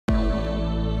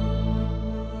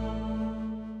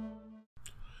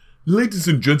Ladies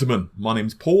and gentlemen, my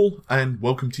name's Paul and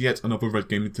welcome to yet another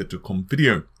RedGamingTech.com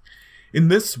video. In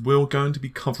this, we're going to be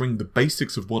covering the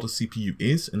basics of what a CPU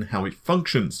is and how it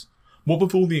functions. What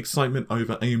with all the excitement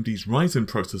over AMD's Ryzen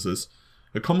processors,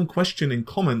 a common question in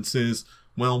comments is,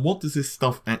 well, what does this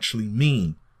stuff actually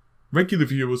mean? Regular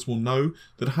viewers will know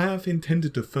that I have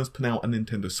intended to first put out a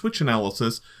Nintendo Switch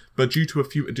analysis, but due to a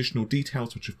few additional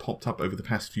details which have popped up over the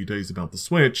past few days about the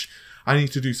Switch, I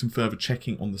need to do some further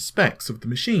checking on the specs of the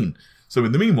machine. So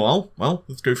in the meanwhile, well,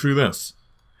 let's go through this.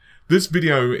 This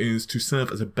video is to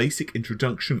serve as a basic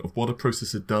introduction of what a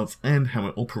processor does and how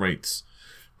it operates.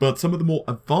 But some of the more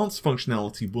advanced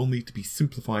functionality will need to be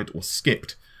simplified or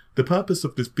skipped. The purpose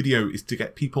of this video is to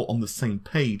get people on the same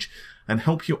page and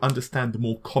help you understand the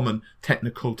more common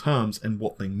technical terms and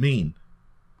what they mean.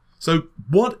 So,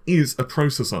 what is a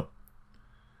processor?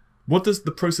 What does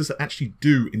the processor actually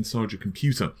do inside your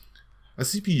computer? A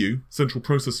CPU, Central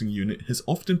Processing Unit, has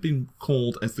often been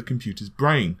called as the computer's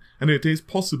brain, and it is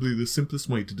possibly the simplest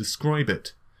way to describe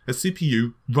it. A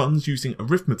CPU runs using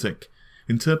arithmetic,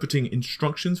 interpreting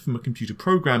instructions from a computer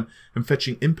program and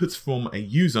fetching inputs from a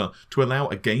user to allow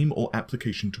a game or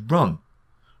application to run.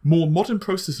 More modern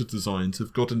processor designs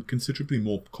have gotten considerably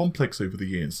more complex over the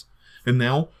years, and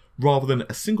now, rather than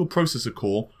a single processor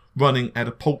core running at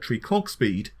a paltry clock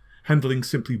speed, handling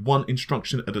simply one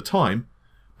instruction at a time —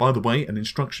 by the way, an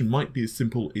instruction might be as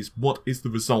simple as what is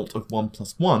the result of 1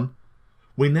 plus 1,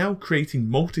 we're now creating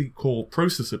multi-core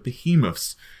processor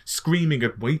behemoths, screaming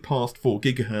at way past 4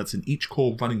 GHz in each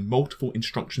core running multiple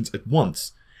instructions at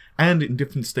once, and in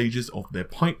different stages of their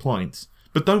pipelines.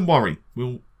 But don't worry,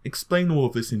 we'll explain all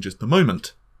of this in just a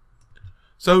moment.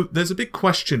 So there's a big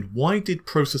question: why did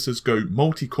processors go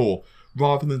multi-core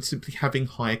rather than simply having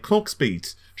higher clock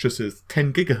speeds, such as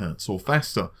 10 GHz or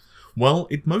faster? Well,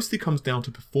 it mostly comes down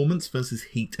to performance versus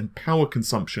heat and power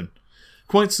consumption.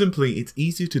 Quite simply, it's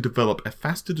easier to develop a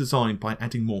faster design by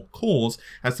adding more cores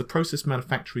as the process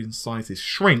manufacturing sizes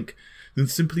shrink than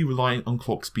simply relying on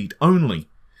clock speed only.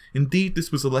 Indeed,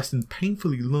 this was a lesson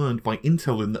painfully learned by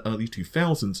Intel in the early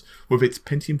 2000s with its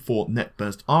Pentium 4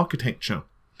 NetBurst architecture.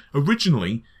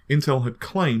 Originally, Intel had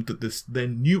claimed that their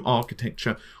new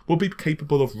architecture would be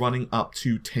capable of running up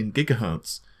to 10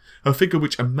 GHz, a figure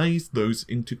which amazed those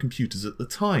into computers at the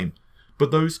time.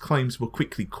 But those claims were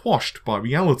quickly quashed by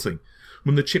reality,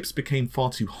 when the chips became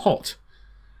far too hot.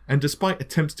 And despite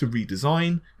attempts to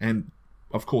redesign, and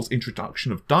of course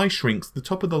introduction of die shrinks, the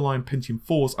top of the line Pentium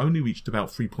 4s only reached about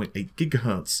 3.8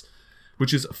 GHz,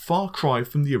 which is a far cry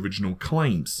from the original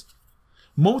claims.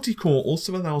 Multi-core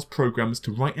also allows programmers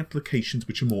to write applications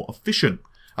which are more efficient,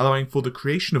 allowing for the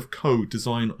creation of code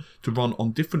designed to run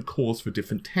on different cores for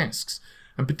different tasks,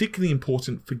 and particularly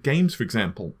important for games, for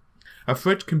example. A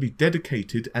thread can be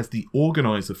dedicated as the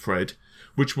organizer thread,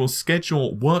 which will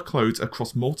schedule workloads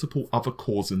across multiple other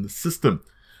cores in the system.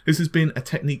 This has been a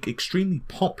technique extremely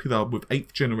popular with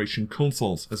 8th generation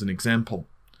consoles as an example.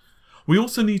 We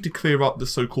also need to clear up the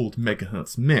so-called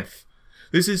megahertz myth.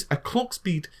 This is a clock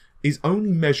speed is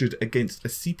only measured against a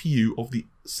CPU of the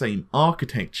same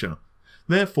architecture.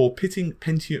 Therefore, pitting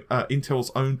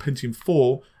Intel's own Pentium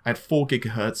 4 at 4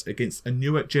 GHz against a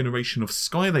newer generation of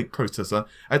Skylake processor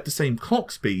at the same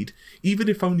clock speed, even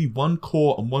if only one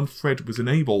core and one thread was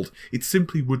enabled, it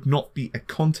simply would not be a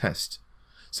contest.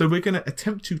 So we're going to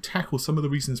attempt to tackle some of the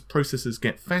reasons processors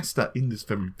get faster in this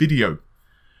very video.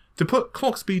 To put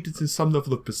clock speeds in some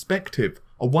level of perspective,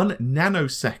 a 1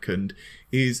 nanosecond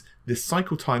is the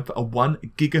cycle time for a 1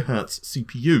 GHz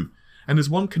CPU. And as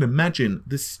one can imagine,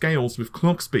 this scales with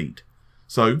clock speed.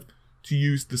 So, to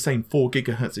use the same 4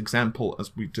 GHz example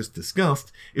as we just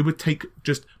discussed, it would take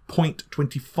just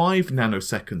 0.25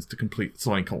 nanoseconds to complete the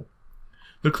cycle.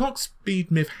 The clock speed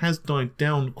myth has died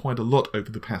down quite a lot over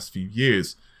the past few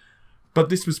years, but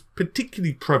this was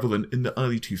particularly prevalent in the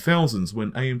early 2000s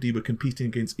when AMD were competing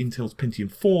against Intel's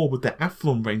Pentium 4 with their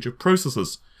Athlon range of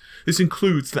processors. This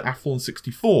includes the Athlon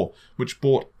 64, which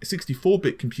brought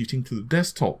 64-bit computing to the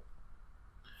desktop.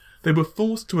 They were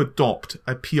forced to adopt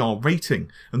a PR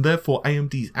rating, and therefore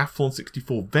AMD's Athlon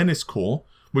 64 Venice core,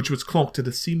 which was clocked at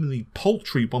a seemingly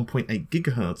paltry 1.8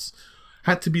 GHz,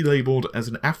 had to be labelled as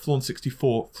an Athlon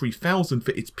 64 3000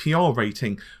 for its PR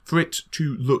rating for it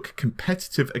to look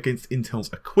competitive against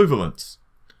Intel's equivalents.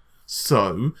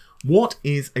 So, what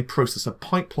is a processor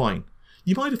pipeline?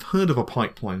 You might have heard of a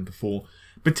pipeline before,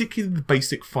 particularly the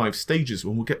basic 5 stages,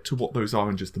 and we'll get to what those are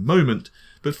in just a moment.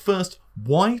 But first,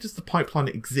 why does the pipeline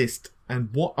exist and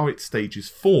what are its stages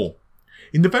for?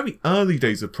 In the very early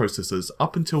days of processors,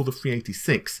 up until the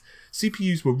 386,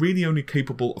 CPUs were really only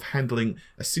capable of handling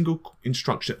a single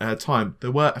instruction at a time.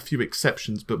 There were a few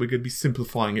exceptions, but we're going to be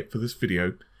simplifying it for this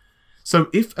video. So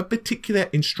if a particular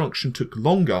instruction took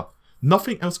longer,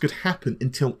 nothing else could happen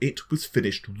until it was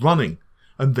finished running,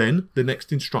 and then the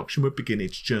next instruction would begin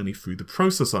its journey through the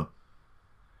processor.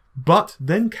 But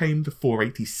then came the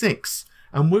 486,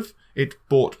 and with it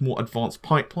brought more advanced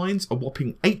pipelines, a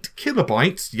whopping 8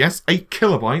 kilobytes, yes, 8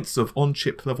 kilobytes of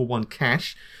on-chip level 1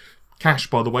 cache. Cache,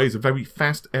 by the way, is a very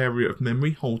fast area of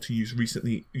memory held to use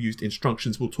recently used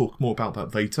instructions. We'll talk more about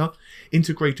that later.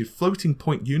 Integrated floating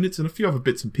point units and a few other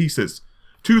bits and pieces.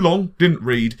 Too long, didn't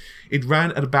read. It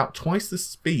ran at about twice the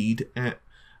speed.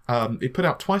 It put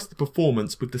out twice the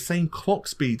performance with the same clock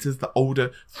speeds as the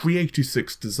older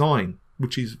 386 design,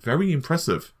 which is very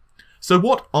impressive. So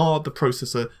what are the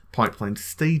processor pipeline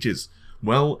stages?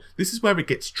 Well, this is where it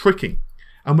gets tricky.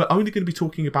 And we're only going to be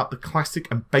talking about the classic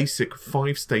and basic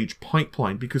 5-stage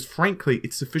pipeline because frankly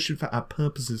it's sufficient for our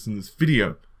purposes in this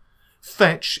video.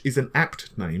 Fetch is an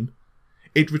apt name.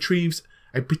 It retrieves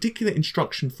a particular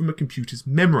instruction from a computer's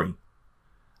memory.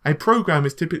 A program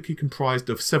is typically comprised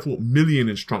of several million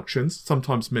instructions,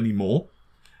 sometimes many more,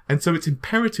 and so it's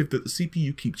imperative that the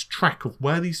CPU keeps track of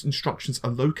where these instructions are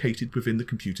located within the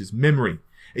computer's memory.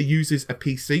 It uses a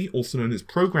PC, also known as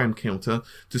program counter,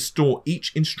 to store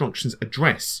each instruction's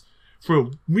address. For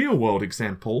a real-world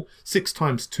example, 6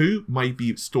 times 2 may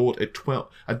be stored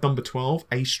at number 12,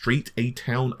 a street, a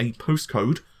town, a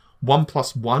postcode. 1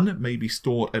 plus 1 may be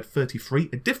stored at 33,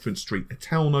 a different street, a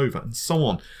town over, and so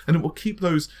on. And it will keep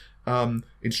those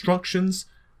instructions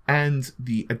and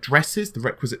the addresses, the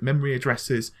requisite memory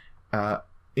addresses,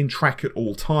 in track at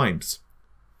all times.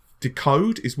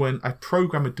 Decode is when a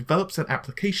programmer develops an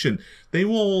application. They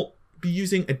will be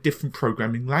using a different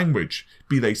programming language,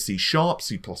 be they C#,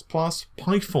 C++,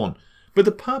 Python. But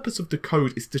the purpose of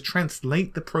decode is to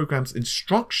translate the program's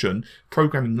instruction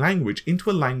programming language into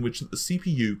a language that the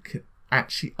CPU can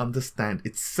actually understand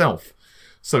itself.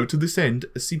 So to this end,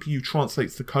 a CPU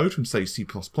translates the code from, say, C++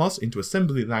 into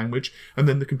assembly language, and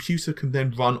then the computer can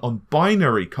then run on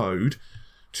binary code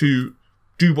to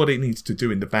do what it needs to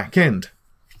do in the back end.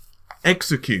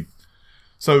 Execute.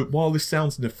 So while this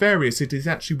sounds nefarious, it is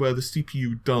actually where the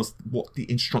CPU does what the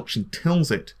instruction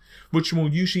tells it, which will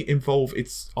usually involve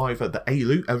either the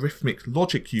ALU, arithmetic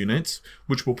logic unit,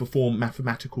 which will perform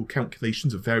mathematical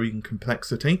calculations of varying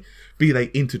complexity, be they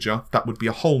integer, that would be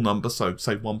a whole number, so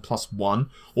say 1 plus 1,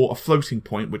 or a floating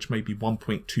point, which may be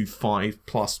 1.25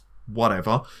 plus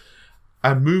whatever,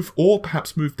 and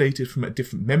perhaps move data from a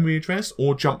different memory address,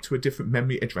 or jump to a different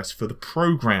memory address for the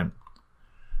program.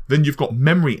 Then you've got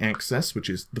memory access, which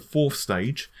is the 4th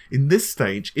stage. In this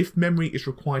stage, if memory is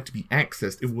required to be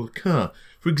accessed, it will occur.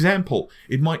 For example,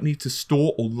 it might need to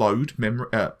store or load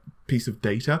a piece of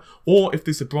data, or if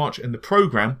there's a branch in the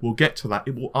program, we'll get to that,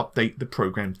 it will update the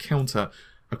program counter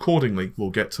accordingly.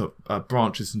 We'll get to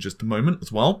branches in just a moment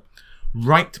as well.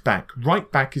 Write back.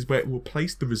 Write back is where it will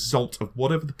place the result of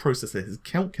whatever the processor has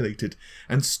calculated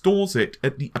and stores it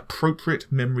at the appropriate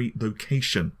memory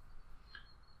location.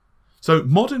 So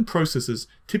modern processors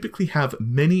typically have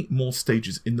many more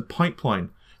stages in the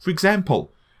pipeline. For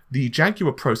example, the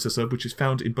Jaguar processor, which is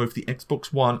found in both the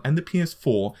Xbox One and the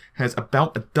PS4, has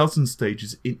about a dozen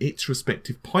stages in its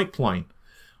respective pipeline,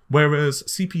 whereas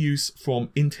CPUs from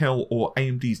Intel or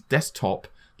AMD's desktop,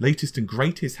 latest and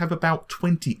greatest, have about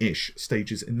 20-ish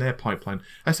stages in their pipeline.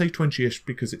 I say 20-ish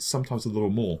because it's sometimes a little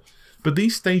more. But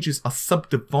these stages are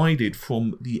subdivided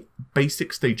from the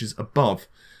basic stages above.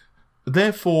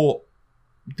 Therefore,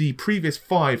 the previous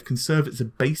 5 can serve as a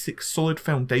basic solid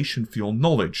foundation for your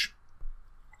knowledge.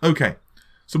 Okay,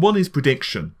 so one is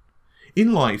prediction.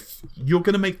 In life, you're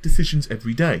going to make decisions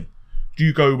every day. Do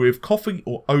you go with coffee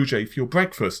or OJ for your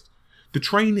breakfast? The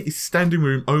train is standing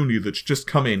room only that's just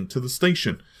come in to the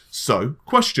station. So,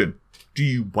 question, do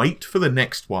you wait for the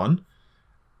next one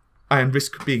and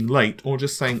risk being late, or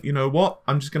just saying, you know what,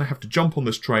 I'm just going to have to jump on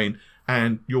this train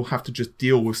and you'll have to just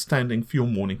deal with standing for your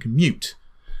morning commute?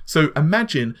 So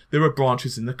imagine there are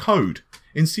branches in the code.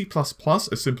 In C++,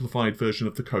 a simplified version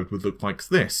of the code would look like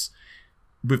this.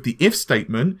 With the if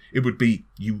statement, it would be,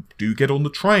 you do get on the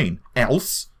train,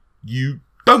 else you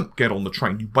don't get on the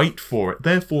train, you wait for it.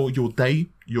 Therefore, your day,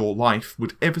 your life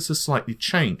would ever so slightly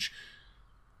change.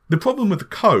 The problem with the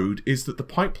code is that the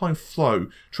pipeline flow,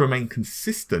 to remain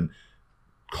consistent,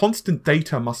 constant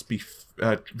data must be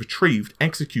retrieved,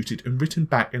 executed, and written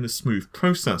back in a smooth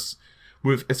process,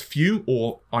 with as few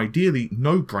or ideally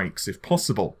no breaks if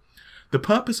possible. The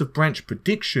purpose of branch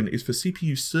prediction is for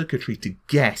CPU circuitry to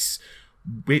guess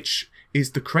which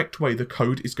is the correct way the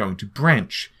code is going to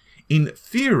branch. In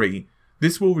theory,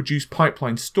 this will reduce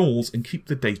pipeline stalls and keep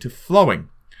the data flowing.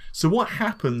 So what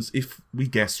happens if we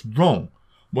guess wrong?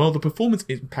 Well, the performance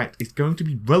impact is going to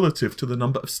be relative to the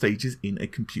number of stages in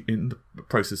the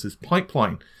processor's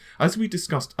pipeline. As we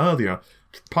discussed earlier,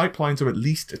 pipelines are at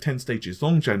least 10 stages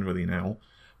long generally now,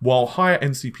 while higher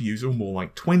end CPUs are more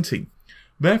like 20.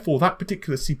 Therefore, that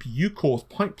particular CPU core's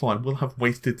pipeline will have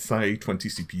wasted, say, 20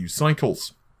 CPU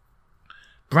cycles.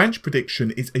 Branch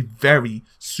prediction is a very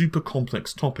super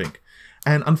complex topic,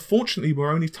 and unfortunately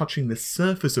we're only touching the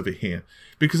surface of it here,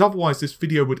 because otherwise this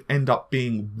video would end up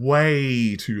being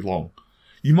way too long.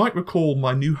 You might recall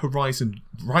my New Horizon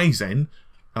Ryzen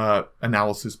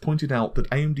analysis pointed out that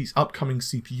AMD's upcoming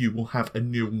CPU will have a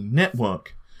neural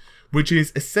network, which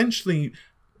is essentially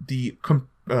the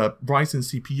Ryzen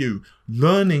CPU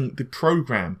learning the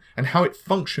program and how it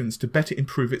functions to better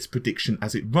improve its prediction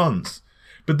as it runs.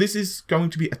 But this is going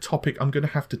to be a topic I'm going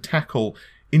to have to tackle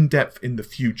in depth in the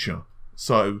future.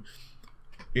 So,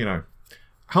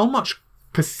 how much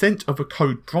percent of a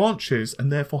code branches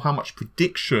and therefore how much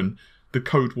prediction the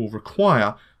code will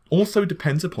require also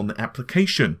depends upon the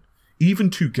application. Even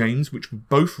two games which would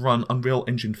both run Unreal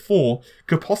Engine 4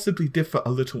 could possibly differ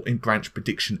a little in branch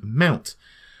prediction amount.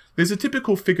 There's a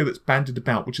typical figure that's bandied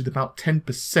about, which is about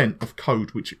 10% of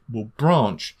code which will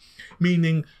branch,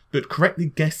 meaning that correctly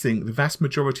guessing the vast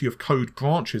majority of code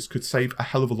branches could save a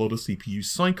hell of a lot of CPU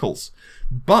cycles.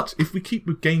 But if we keep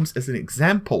with games as an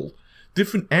example,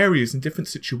 different areas and different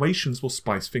situations will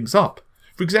spice things up.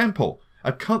 For example,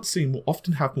 a cutscene will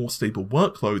often have more stable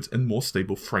workloads and more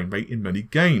stable frame rate in many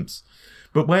games.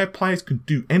 But where players can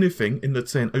do anything in,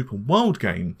 let's say, an open world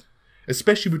game,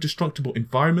 especially with destructible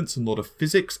environments and a lot of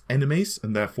physics, enemies,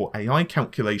 and therefore AI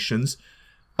calculations,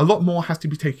 a lot more has to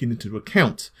be taken into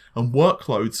account, and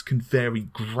workloads can vary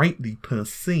greatly per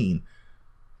scene.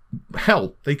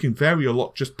 Hell, they can vary a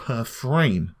lot just per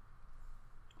frame.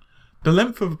 The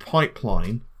length of a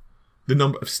pipeline, the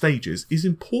number of stages, is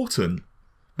important,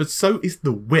 but so is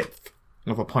the width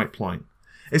of a pipeline.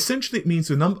 Essentially, it means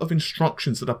the number of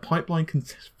instructions that a pipeline can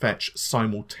fetch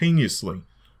simultaneously.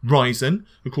 Ryzen,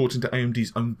 according to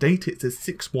AMD's own data, it's a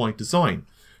 6-wide design,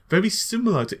 very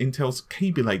similar to Intel's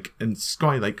Kaby Lake and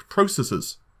Skylake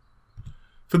processors.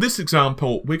 For this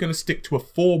example, we're going to stick to a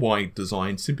 4-wide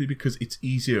design simply because it's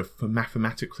easier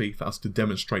mathematically for us to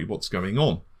demonstrate what's going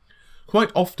on.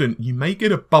 Quite often, you may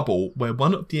get a bubble where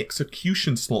one of the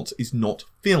execution slots is not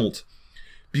filled,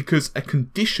 because a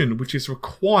condition which is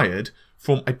required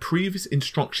from a previous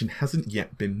instruction hasn't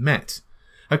yet been met.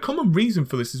 A common reason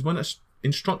for this is when an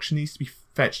instruction needs to be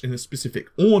fetched in a specific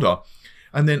order,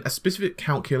 and then a specific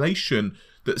calculation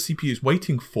that the CPU is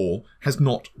waiting for has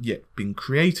not yet been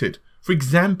created. For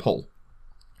example,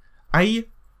 A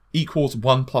equals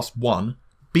 1 plus 1,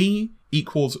 B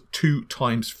equals 2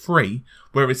 times 3,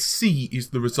 whereas C is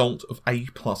the result of A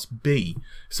plus B.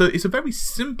 So it's a very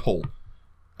simple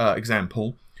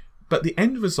example, but the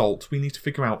end result we need to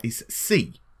figure out is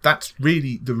C. That's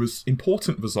really the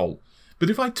important result. But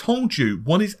if I told you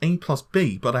what is A plus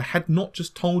B, but I had not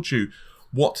just told you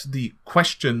what the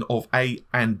question of A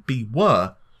and B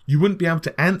were, you wouldn't be able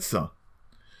to answer.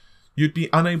 You'd be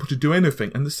unable to do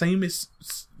anything, and the same is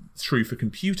true for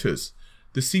computers.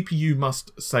 The CPU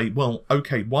must say, well,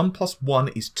 okay, 1 plus 1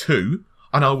 is 2,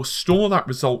 and I will store that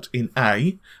result in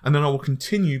A, and then I will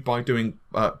continue by doing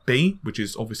B, which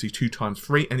is obviously 2 times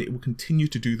 3, and it will continue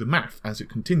to do the math as it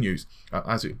continues,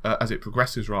 as it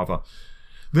progresses rather.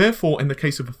 Therefore, in the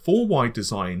case of a 4-wide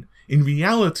design, in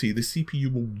reality, the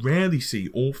CPU will rarely see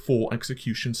all 4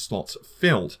 execution slots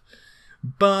filled.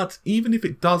 But even if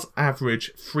it does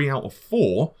average 3 out of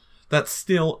 4, that's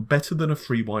still better than a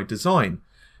 3-wide design,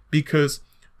 because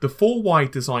the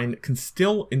 4-wide design can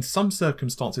still, in some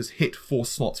circumstances, hit 4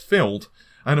 slots filled,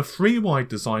 and a 3-wide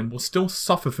design will still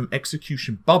suffer from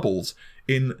execution bubbles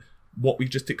in what we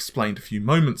just explained a few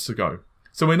moments ago.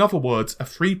 So in other words, a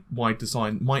 3-wide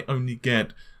design might only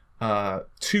get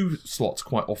 2 slots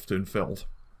quite often filled.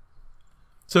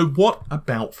 So what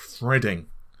about threading?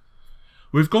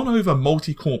 We've gone over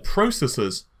multi-core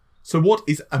processors, so what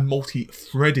is a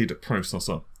multi-threaded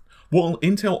processor? While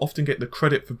Intel often get the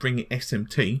credit for bringing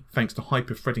SMT, thanks to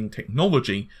hyper-threading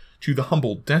technology, to the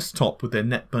humble desktop with their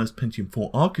NetBurst Pentium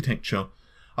 4 architecture,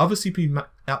 other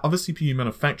CPU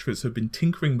manufacturers have been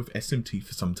tinkering with SMT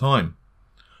for some time.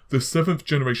 The 7th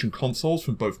generation consoles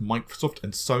from both Microsoft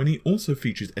and Sony also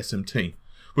features SMT,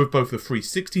 with both the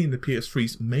 360 and the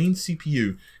PS3's main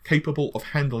CPU capable of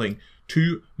handling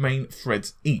 2 main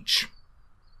threads each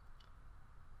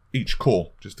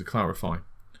core, just to clarify.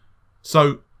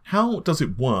 So, how does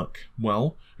it work?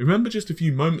 Well, remember just a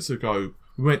few moments ago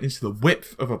we went into the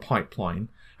width of a pipeline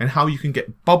and how you can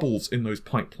get bubbles in those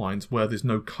pipelines where there's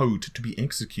no code to be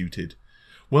executed.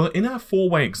 Well, in our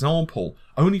 4-way example,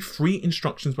 only 3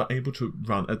 instructions were able to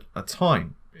run at a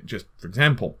time, just for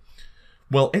example.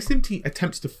 Well, SMT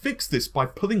attempts to fix this by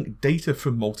pulling data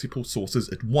from multiple sources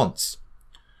at once.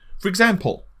 For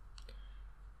example,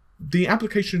 the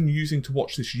application you're using to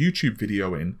watch this YouTube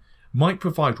video in might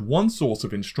provide one source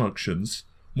of instructions,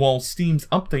 while Steam's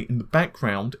update in the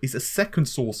background is a second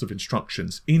source of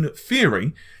instructions. In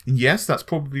theory, and yes, that's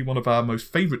probably one of our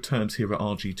most favourite terms here at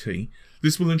RGT,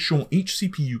 this will ensure each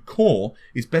CPU core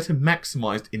is better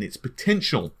maximised in its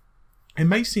potential. It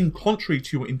may seem contrary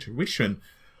to your intuition,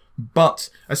 but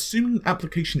assuming the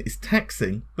application is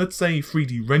taxing, let's say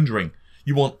 3D rendering,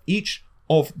 you want each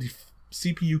of the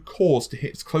CPU cores to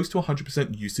hit as close to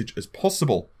 100% usage as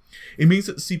possible. It means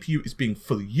that the CPU is being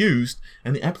fully used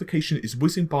and the application is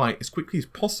whizzing by as quickly as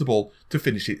possible to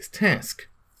finish its task.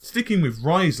 Sticking with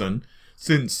Ryzen,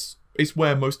 since it's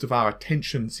where most of our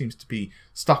attention seems to be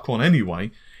stuck on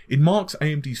anyway, it marks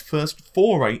AMD's first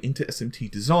foray into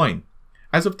SMT design.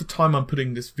 As of the time I'm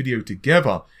putting this video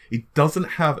together, it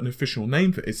doesn't have an official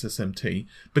name for its SMT,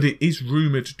 but it is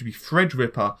rumoured to be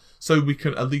Threadripper, so we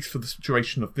can, at least for the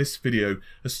duration of this video,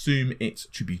 assume it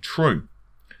to be true.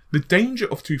 The danger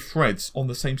of 2 threads on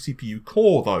the same CPU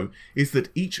core, though, is that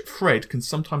each thread can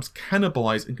sometimes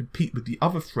cannibalize and compete with the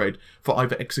other thread for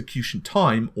either execution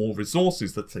time or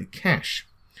resources, let's say cache.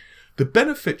 The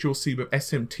benefit you'll see with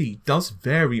SMT does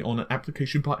vary on an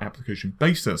application-by-application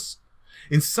basis.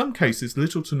 In some cases,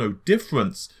 little to no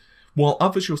difference, while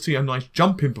others you'll see a nice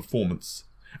jump in performance.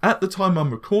 At the time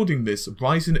I'm recording this,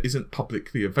 Ryzen isn't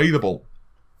publicly available,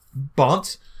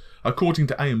 but according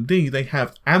to AMD, they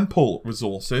have ample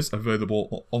resources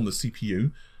available on the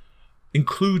CPU,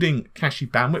 including cache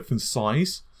bandwidth and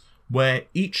size, where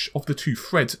each of the 2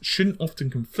 threads shouldn't often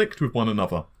conflict with one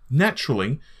another.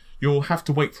 Naturally, you'll have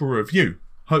to wait for a review,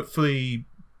 hopefully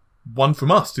one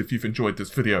from us if you've enjoyed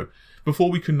this video, before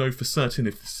we can know for certain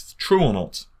if this is true or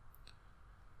not.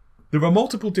 There are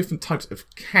multiple different types of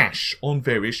cache on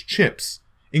various chips,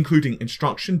 including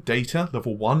instruction, data,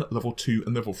 level 1, level 2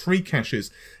 and level 3 caches,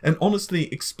 and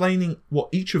honestly explaining what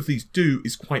each of these do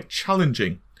is quite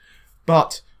challenging.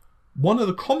 But one of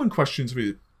the common questions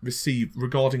we receive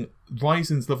regarding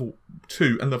Ryzen's level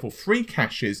 2 and level 3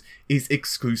 caches is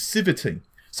exclusivity,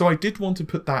 so I did want to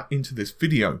put that into this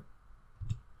video.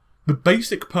 The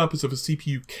basic purpose of a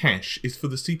CPU cache is for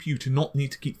the CPU to not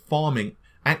need to keep farming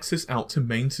access out to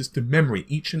main system memory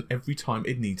each and every time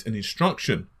it needs an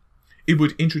instruction. It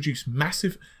would introduce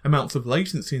massive amounts of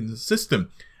latency in the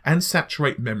system and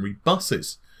saturate memory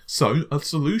buses. So a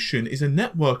solution is a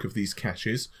network of these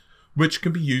caches which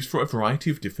can be used for a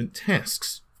variety of different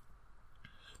tasks.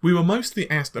 We were mostly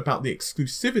asked about the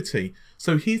exclusivity,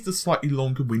 so here's the slightly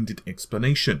longer-winded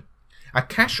explanation. A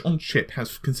cache on chip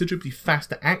has considerably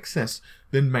faster access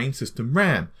than main system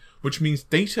RAM, which means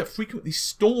data frequently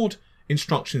stored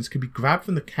instructions can be grabbed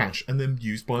from the cache and then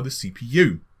used by the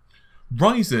CPU.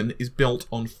 Ryzen is built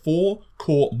on 4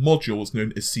 core modules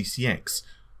known as CCX,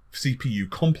 CPU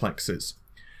complexes.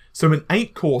 So an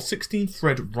 8-core,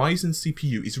 16-thread Ryzen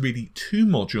CPU is really 2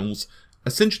 modules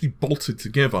essentially bolted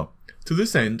together. To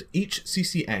this end, each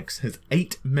CCX has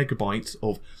 8 megabytes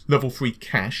of level 3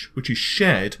 cache, which is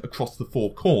shared across the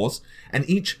 4 cores, and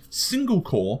each single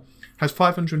core has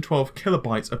 512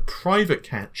 kilobytes of private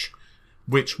cache,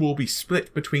 which will be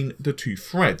split between the 2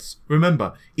 threads.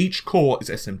 Remember, each core is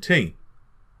SMT.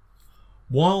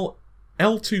 While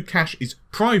L2 cache is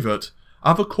private,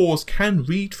 other cores can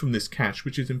read from this cache,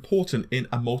 which is important in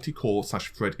a multi-core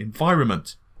 / thread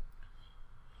environment.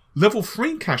 Level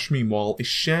 3 cache, meanwhile, is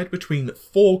shared between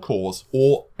 4 cores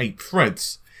or 8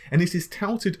 threads, and it is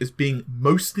touted as being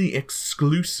mostly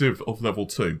exclusive of level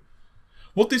 2.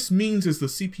 What this means is the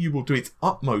CPU will do its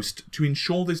utmost to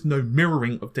ensure there's no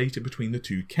mirroring of data between the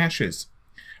 2 caches.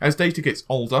 As data gets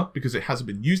older, because it hasn't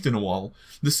been used in a while,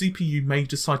 the CPU may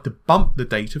decide to bump the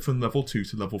data from level 2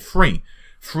 to level 3,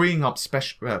 freeing up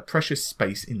precious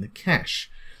space in the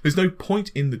cache. There's no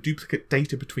point in the duplicate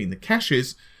data between the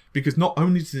caches, because not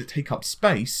only does it take up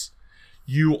space,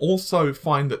 you also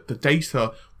find that the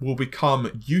data will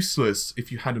become useless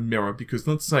if you had a mirror, because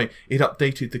let's say it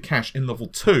updated the cache in level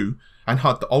 2 and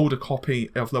had the older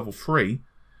copy of level 3,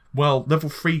 well, level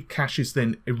 3 cache is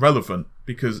then irrelevant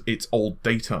because it's old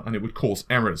data and it would cause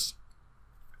errors.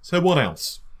 So what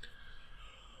else?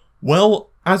 Well,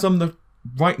 as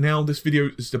right now, this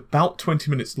video is about 20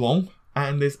 minutes long,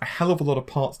 and there's a hell of a lot of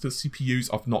parts to the CPUs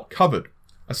I've not covered.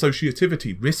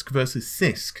 Associativity, RISC versus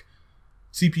CISC,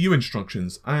 CPU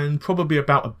instructions, and probably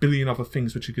about a billion other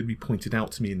things which are going to be pointed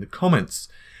out to me in the comments.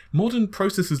 Modern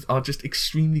processors are just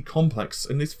extremely complex,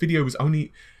 and this video was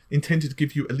only intended to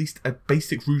give you at least a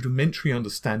basic rudimentary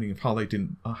understanding of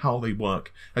how they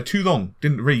work. Too long,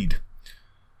 didn't read.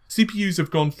 CPUs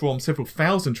have gone from several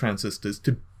thousand transistors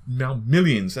to now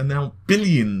millions and now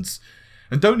billions.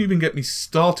 And don't even get me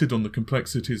started on the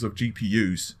complexities of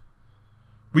GPUs.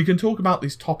 We can talk about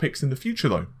these topics in the future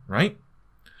though, right?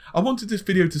 I wanted this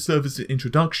video to serve as an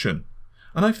introduction,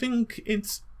 and I think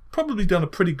it's probably done a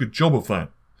pretty good job of that.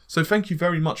 So thank you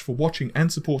very much for watching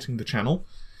and supporting the channel.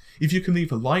 If you can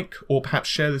leave a like or perhaps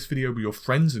share this video with your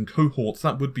friends and cohorts,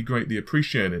 that would be greatly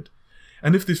appreciated.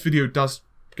 And if this video does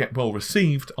get well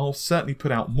received, I'll certainly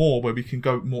put out more where we can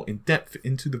go more in depth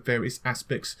into the various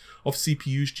aspects of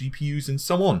CPUs, GPUs and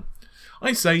so on.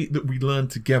 I say that we learn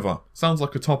together. Sounds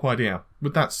like a top idea.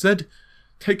 With that said,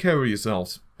 take care of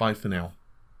yourselves. Bye for now.